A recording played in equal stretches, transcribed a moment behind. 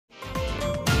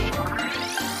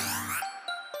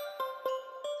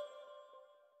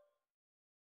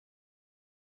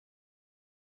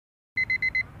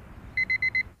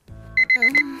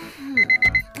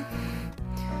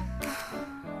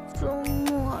周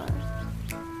末了。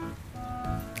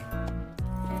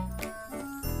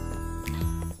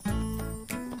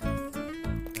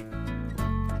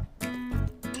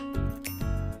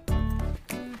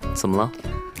怎么了？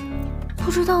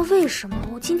不知道为什么，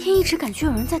我今天一直感觉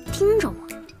有人在盯着我。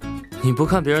你不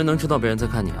看别人，能知道别人在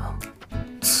看你啊？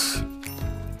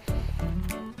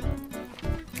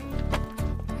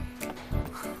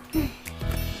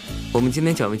我们今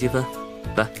天讲微积分，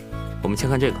来，我们先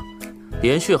看这个，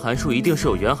连续函数一定是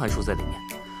有原函数在里面，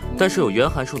但是有原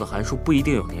函数的函数不一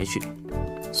定有连续，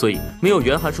所以没有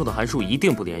原函数的函数一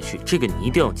定不连续，这个你一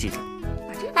定要记住。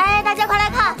哎，大家快来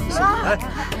看，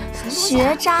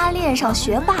学渣恋上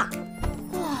学霸，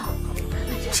哇，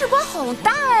这瓜好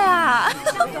大呀！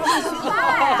好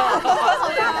大呀！好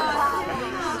大的瓜！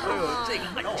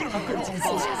这个更精彩。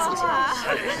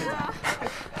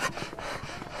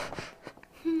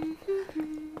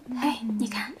哎，你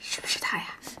看是不是他呀？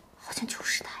好像就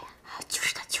是他呀，就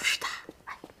是他，就是他。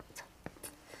哎，走。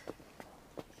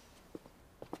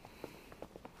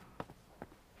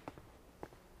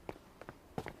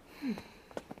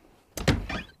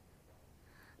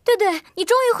对对，你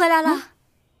终于回来了。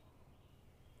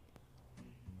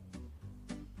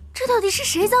这到底是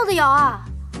谁造的谣啊？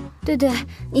对对，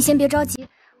你先别着急，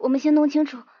我们先弄清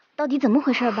楚到底怎么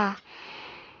回事吧。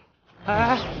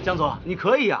哎，江总，你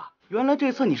可以啊！原来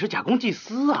这次你是假公济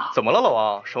私啊！怎么了，老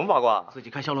王？什么八卦？自己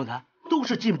看校论坛都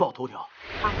是劲爆头条。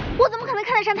我怎么可能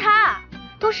看得上他啊？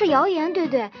都是谣言，对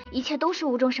对，一切都是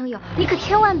无中生有，你可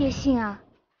千万别信啊！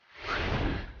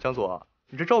江总，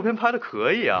你这照片拍的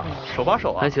可以啊，手把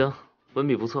手啊。还行，文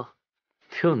笔不错，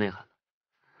挺有内涵的。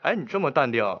哎，你这么淡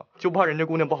定，就不怕人家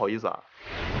姑娘不好意思啊？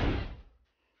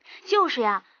就是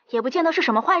呀，也不见得是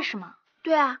什么坏事嘛。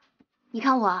对啊，你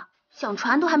看我想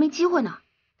传都还没机会呢。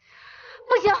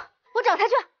不行，我找他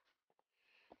去。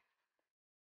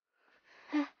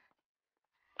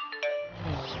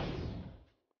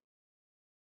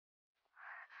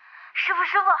师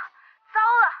傅，糟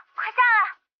了，快下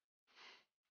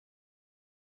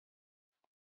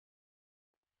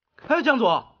来！哎，江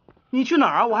总，你去哪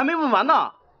儿啊？我还没问完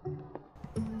呢。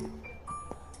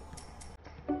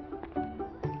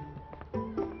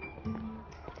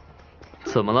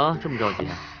怎么了？这么着急？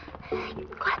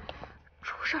快，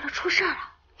出事了！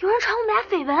有人传我们俩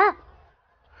绯闻。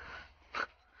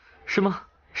是吗？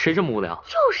谁这么无聊？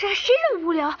就是啊，谁这么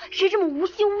无聊？谁这么无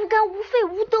心无肝无肺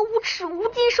无德无耻无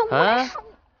今生无来生？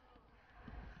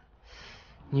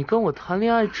你跟我谈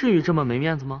恋爱至于这么没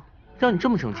面子吗？让你这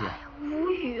么生气？无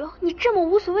语！你这么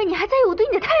无所谓，你还在意我对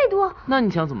你的态度？那你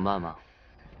想怎么办嘛？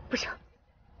不行，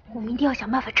我们一定要想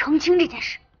办法澄清这件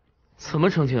事。怎么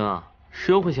澄清啊？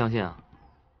谁又会相信啊？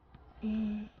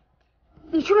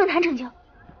你去论坛澄清。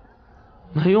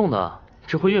没用的，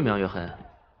只会越描越黑。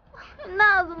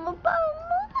那怎么办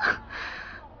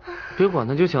呢？别管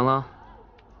他就行了。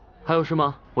还有事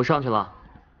吗？我上去了。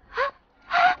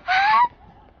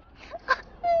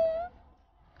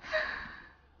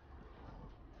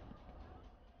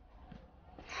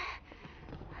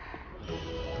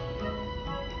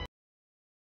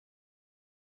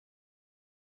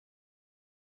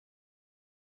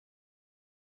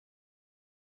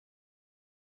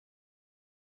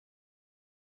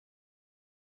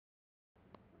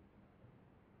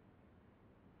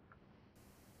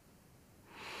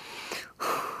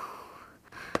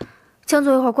江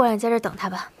总，一会儿过来，你在这等他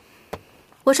吧。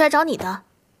我是来找你的。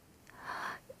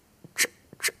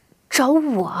找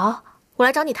我？我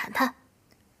来找你谈谈。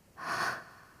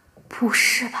不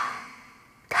是吧？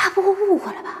他不会误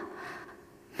会了吧？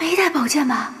没带宝剑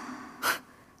吧？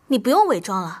你不用伪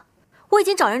装了，我已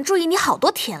经找人注意你好多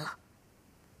天了。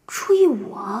注意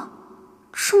我？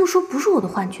这么说不是我的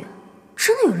幻觉，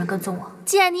真的有人跟踪我。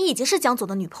既然你已经是江总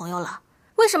的女朋友了，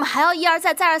为什么还要一而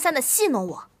再再而三的戏弄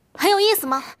我？很有意思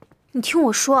吗？你听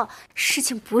我说，事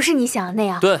情不是你想的那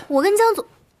样。对，我跟江总，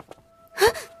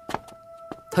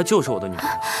她就是我的女朋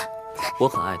友，我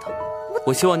很爱她，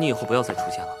我希望你以后不要再出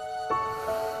现了。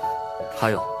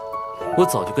还有，我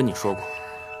早就跟你说过，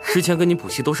之前跟你补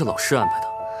习都是老师安排的，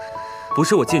不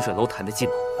是我近水楼台的计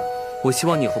谋。我希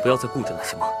望你以后不要再固执了，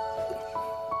行吗？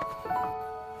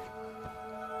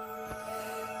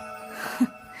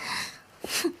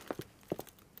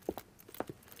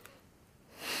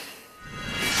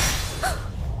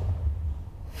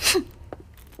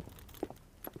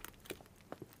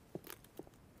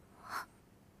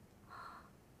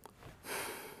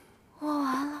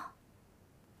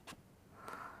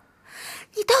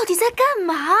到底在干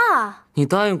嘛？你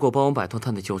答应过帮我摆脱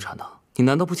他的纠缠的，你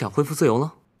难道不想恢复自由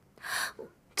了？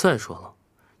再说了，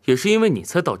也是因为你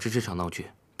才导致这场闹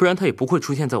剧，不然他也不会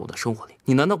出现在我的生活里。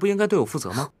你难道不应该对我负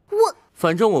责吗？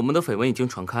反正我们的绯闻已经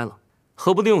传开了，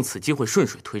何不利用此机会顺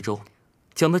水推舟，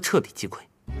将他彻底击溃？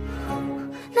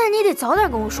那你得早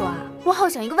点跟我说啊！我好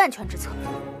想一个万全之策。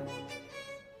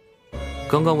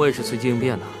刚刚我也是随机应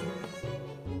变的。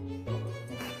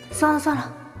算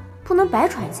了，不能白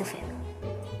传一次绯闻，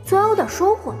总要有点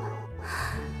收获吧。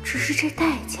只是这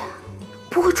代价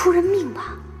不会出人命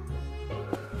吧？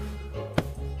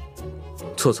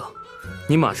错，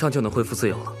你马上就能恢复自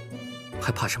由了，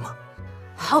还怕什么？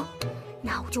好，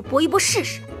那我就搏一搏试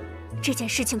试。这件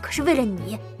事情可是为了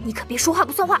你，你可别说话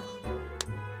不算话。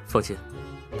放心，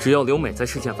只要刘美在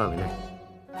视线范围内，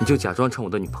你就假装成我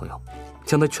的女朋友，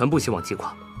将她全部希望击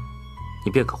垮，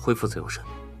你便可恢复自由身。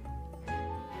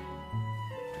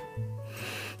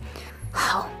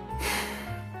好，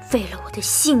为了我的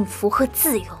幸福和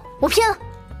自由，我拼了。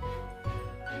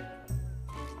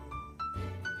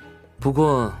不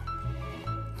过，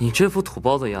你这副土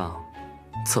包子样，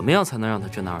怎么样才能让她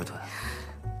知难而退？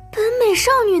本美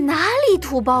少女哪里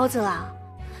土包子了？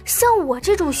像我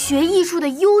这种学艺术的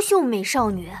优秀美少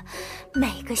女，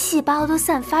每个细胞都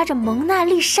散发着蒙娜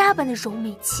丽莎般的柔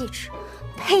美气质，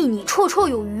配你绰绰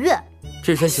有余。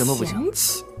这身行都不行？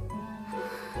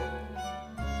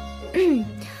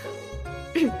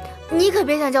你可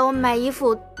别想叫我买衣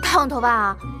服烫头发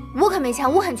啊！我可没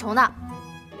钱，我很穷的。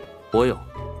我有。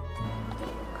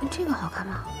跟这个好看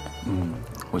吗？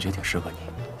我觉得挺适合你。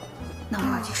那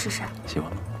我要去试试。喜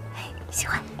欢吗？喜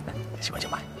欢。喜欢就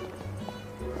买。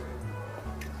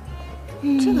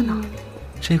这个呢？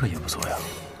这个也不错呀。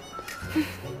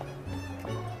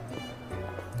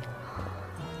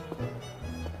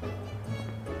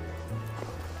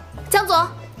江总，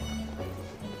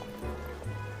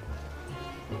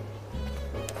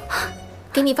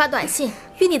给你发短信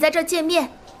约你在这儿见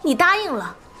面，你答应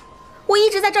了。我一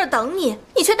直在这儿等你，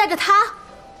你却带着他。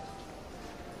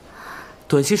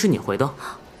短信是你回的？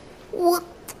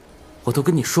我都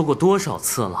跟你说过多少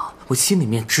次了，我心里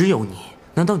面只有你，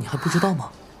难道你还不知道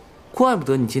吗？怪不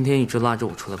得你今天一直拉着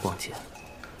我出来逛街。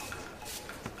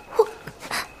我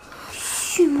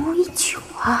蓄谋已久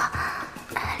啊！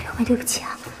刘梅，对不起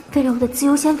啊，为了我的自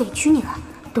由先委屈你了。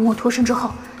等我脱身之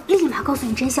后，立马告诉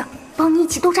你真相，帮你一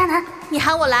起斗渣男。你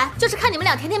喊我来，就是看你们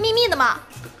俩甜甜蜜蜜的嘛。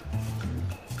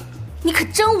你可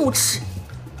真无耻！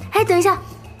哎，等一下，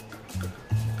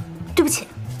对不起，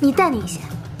你淡定一些。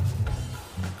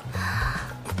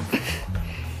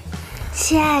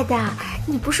亲爱的，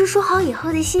你不是说好以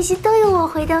后的信息都由我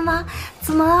回的吗？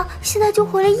怎么了？现在就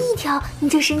回了一条，你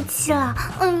就生气了？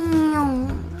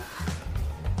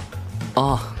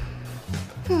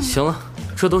行了，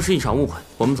这都是一场误会，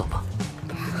我们走吧。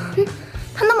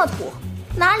他那么土，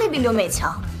哪里比刘美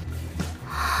强？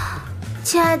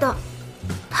亲爱的，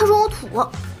他说我土。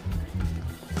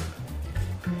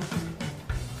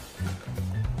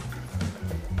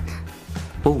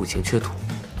我五行缺土，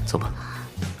走吧。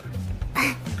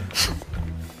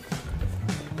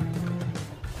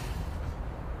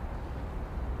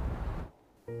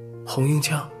红缨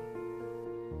枪、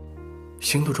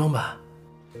行头装扮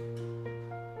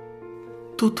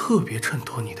都特别衬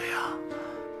托你的呀，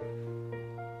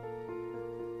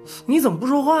你怎么不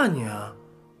说话你啊？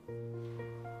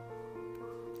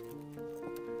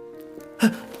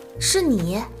是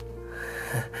你？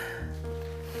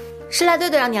是赖队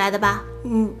队让你来的吧？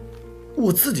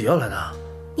我自己要来的。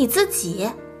你自己？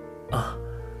啊。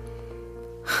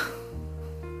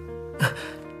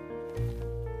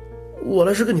我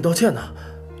来是跟你道歉的，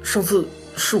上次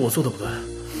是我做的不对。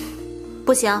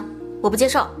不行，我不接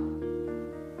受。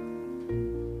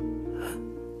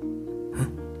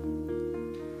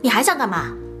你还想干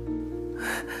嘛？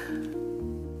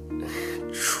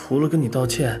除了跟你道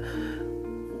歉，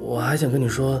我还想跟你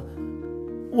说，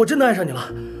我真的爱上你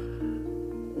了。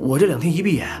我这2天一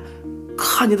闭眼，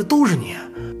看见的都是你。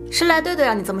是赖队队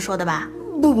让你这么说的吧？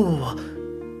不，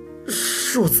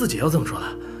是我自己要这么说的。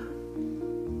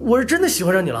我是真的喜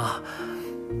欢上你了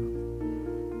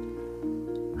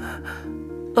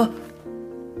啊！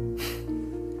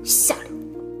下流！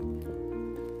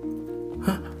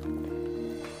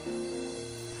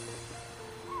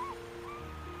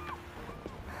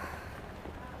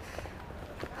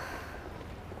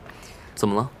怎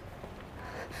么了？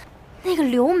那个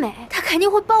刘美，她肯定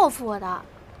会报复我的。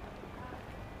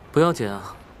不要紧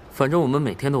啊，反正我们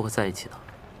每天都会在一起的。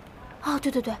哦，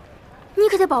对，你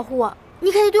可得保护我。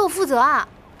你可得对我负责啊！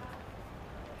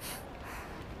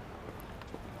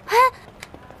哎，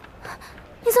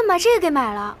你怎么把这个给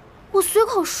买了？我随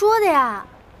口说的呀。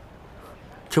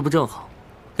这不正好，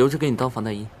留着给你当防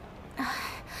弹衣。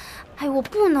哎，我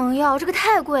不能要，这个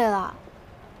太贵了。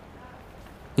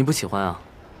你不喜欢啊？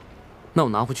那我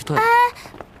拿回去退。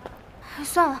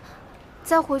算了，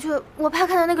再回去我怕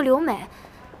看到那个刘美。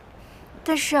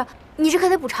但是你这可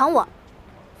得补偿我。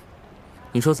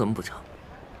你说怎么补偿？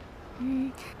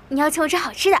你要请我吃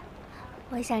好吃的，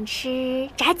我想吃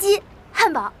炸鸡、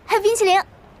汉堡还有冰淇淋。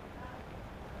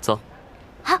走。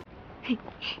好。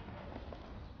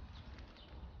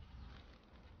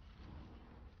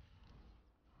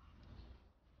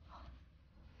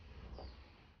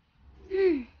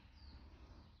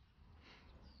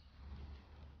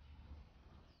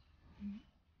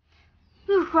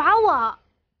你耍我？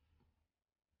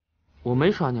我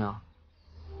没耍你啊，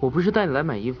我不是带你来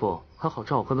买衣服，还好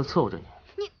吃好喝的伺候着你。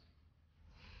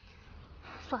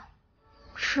算了，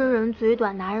吃人嘴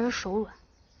短，拿人手软。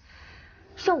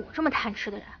像我这么贪吃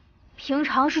的人，平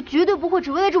常是绝对不会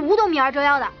只为了这5斗米而折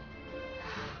腰的。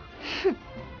哼！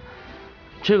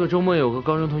这个周末有个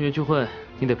高中同学聚会，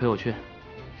你得陪我去。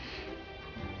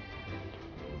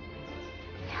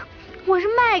我是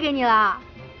卖给你了。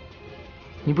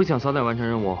你不想早点完成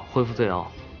任务，恢复自由？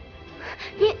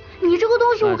你这个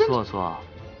东西我跟你……错错，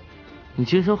你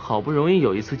今生好不容易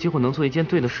有一次机会能做一件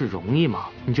对的事，容易吗？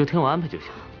你就听我安排就行。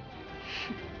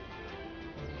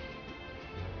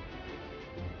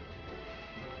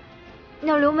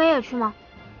那刘梅也去吗？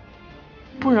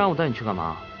不然我带你去干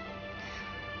嘛？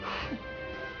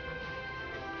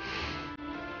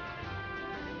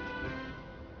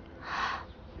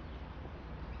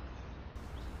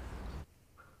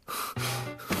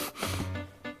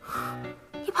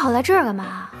你跑来这儿干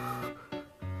嘛？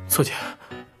侧姐，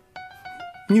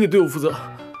你得对我负责。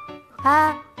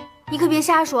哎，你可别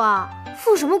瞎说啊！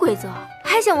负什么规则？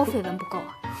还嫌我绯闻不够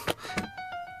啊？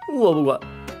我不管，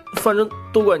反正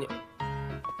都怪你。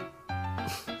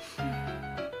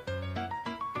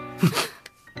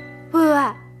喂，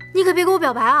你可别给我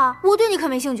表白啊！我对你可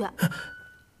没兴趣。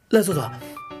赖错错，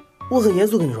我很严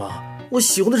肃跟你说啊，我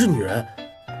喜欢的是女人，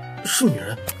是女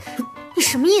人。你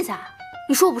什么意思啊？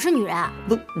你说我不是女人啊？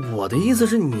不，我的意思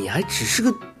是你还只是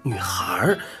个女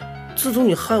孩。自从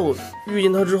你害我遇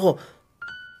见她之后，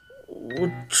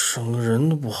我整个人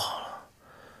都不好了。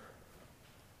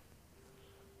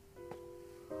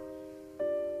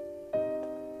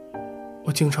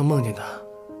我经常梦见她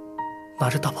拿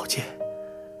着大宝剑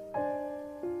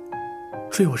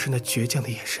追我时那倔强的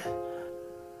眼神，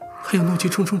还有怒气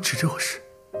冲冲指着我时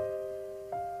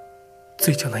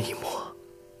嘴角那一抹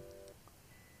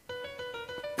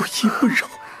不依不饶。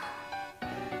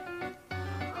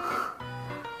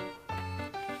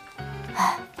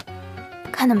哎，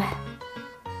看到没？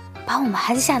把我们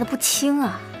孩子吓得不轻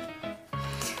啊！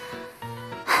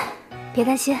别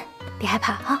担心，别害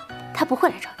怕啊，他不会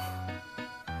来找你。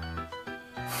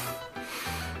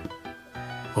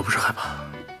我不是害怕，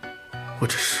我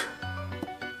只是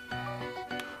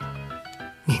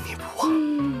念念不忘。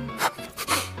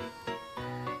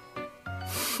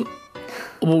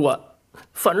我不管，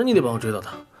反正你得帮我追到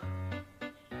他。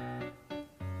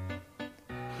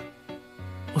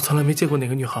我从来没见过哪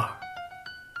个女孩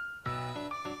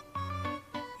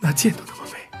拿剑都那么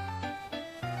美。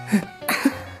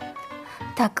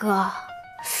大哥，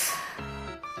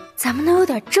咱们能有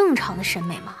点正常的审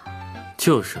美吗？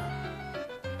就是，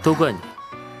都怪你，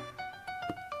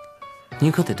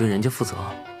你可得对人家负责。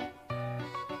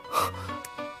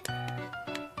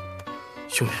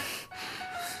兄弟，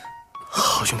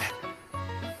好兄弟，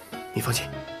你放心，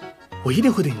我一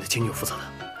定会对你的前女友负责的。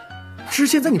只是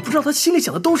现在你不知道她心里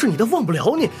想的都是你的，忘不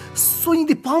了你，所以你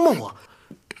得帮帮我。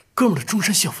哥们的终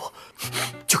身幸福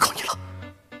就靠你了。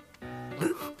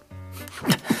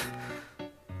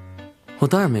我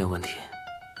当然没有问题，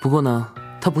不过呢，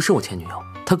她不是我前女友，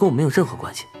她跟我没有任何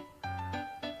关系。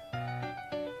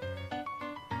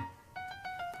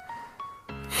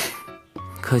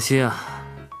可惜啊，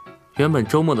原本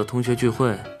周末的同学聚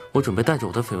会，我准备带着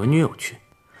我的绯闻女友去，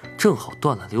正好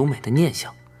断了刘美的念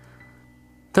想。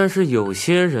但是有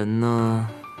些人呢，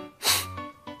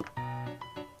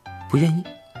不愿意。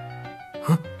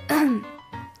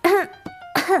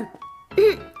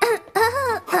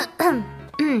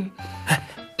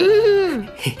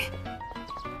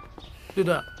对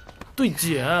对，对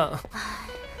姐。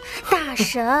大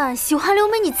神，喜欢刘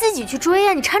美你自己去追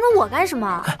啊，你缠着我干什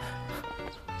么？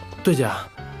对姐，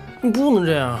你不能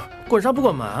这样，管杀不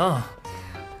管埋啊。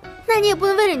那你也不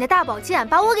能为了你的大宝剑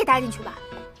把我给搭进去吧？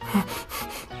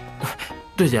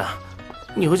对姐，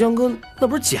你和江哥那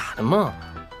不是假的吗？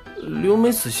刘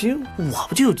美死心，我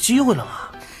不就有机会了吗？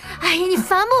哎呀，你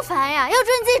烦不烦呀？要追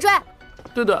你自己追。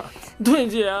对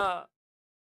姐。